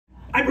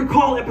I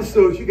recall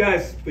episodes, you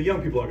guys, the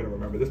young people aren't going to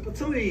remember this, but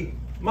some of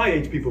my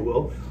age people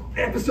will.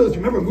 Episodes,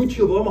 you remember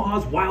Magill of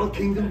Omaha's Wild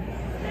Kingdom?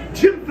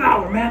 Jim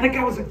Fowler, man, that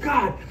guy was a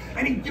god.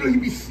 And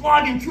he'd be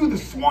slogging through the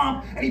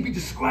swamp, and he'd be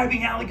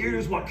describing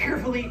alligators while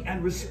carefully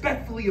and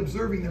respectfully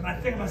observing them. And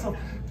I think to myself,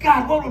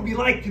 God, what would it be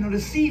like,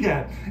 to see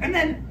that? And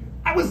then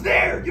I was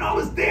there, I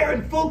was there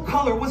in full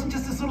color. It wasn't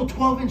just this little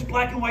 12-inch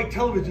black and white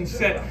television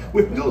set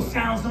with no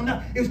sounds, no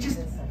nothing. It was just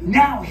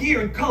now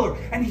here in color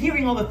and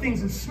hearing all the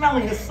things and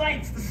smelling the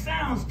sights, the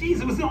sounds. Geez,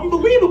 it was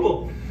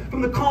unbelievable.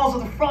 From the calls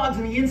of the frogs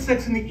and the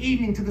insects in the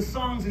evening to the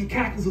songs and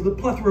cackles of the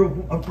plethora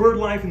of bird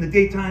life in the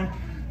daytime,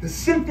 the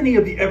symphony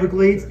of the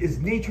Everglades is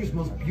nature's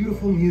most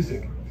beautiful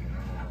music.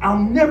 I'll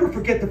never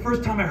forget the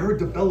first time I heard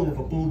the bellow of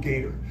a bull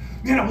gator.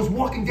 Man, I was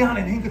walking down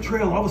an Inca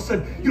trail and all of a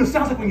sudden, it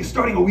sounds like when you're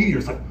starting a weed,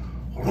 it's like,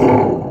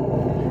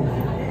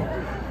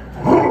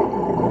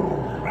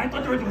 I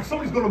thought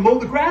somebody's going to mow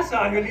the grass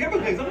out here in the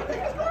Everglades. I'm like,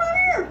 what's going on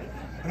here?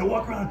 And I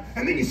walk around,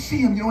 and then you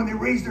see them, and they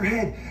raise their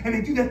head, and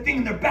they do that thing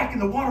in their back,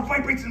 and the water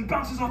vibrates and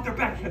bounces off their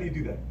back. How do you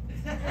do that?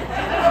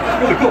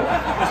 It's really cool.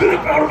 So the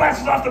water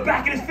bounces off the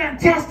back, and it's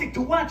fantastic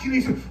to watch. And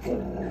the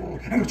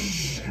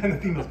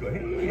females go,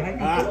 hey, how you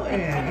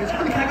doing? It's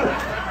really kind of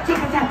good.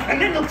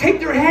 And then they'll take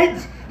their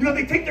heads,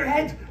 they take their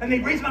heads, and they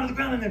raise them out of the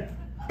ground, and then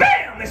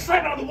bam! They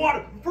slap out of the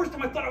water. First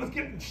time I thought I was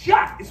getting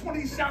shot. It's one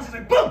of these sounds that's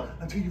like boom!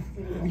 Until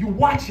you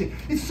watch it.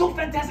 It's so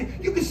fantastic.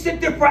 You can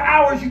sit there for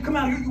hours. You come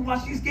out here, you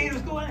watch these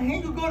gators go out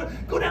here,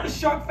 go down to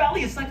Shark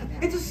Valley. It's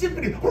a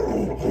symphony.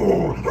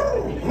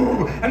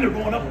 And they're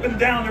going up and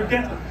down, they're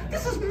dancing.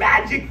 This is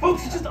magic,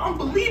 folks. It's just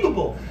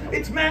unbelievable.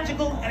 It's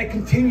magical, and it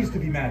continues to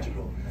be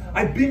magical.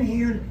 I've been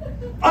here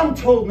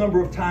untold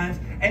number of times,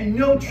 and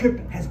no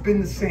trip has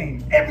been the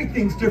same.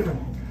 Everything's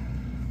different.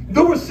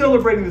 Though we're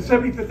celebrating the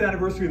 75th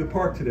anniversary of the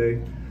park today,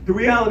 the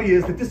reality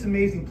is that this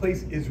amazing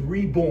place is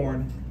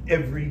reborn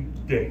every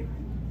day.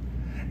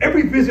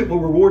 Every visit will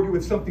reward you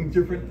with something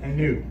different and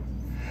new.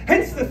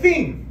 Hence the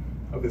theme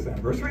of this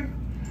anniversary,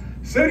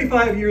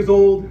 75 years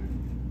old,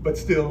 but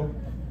still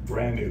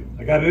brand new.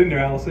 I got it in there,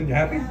 Allison. You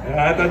happy?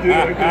 Yeah, I thought you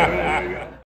did. Okay, there you go.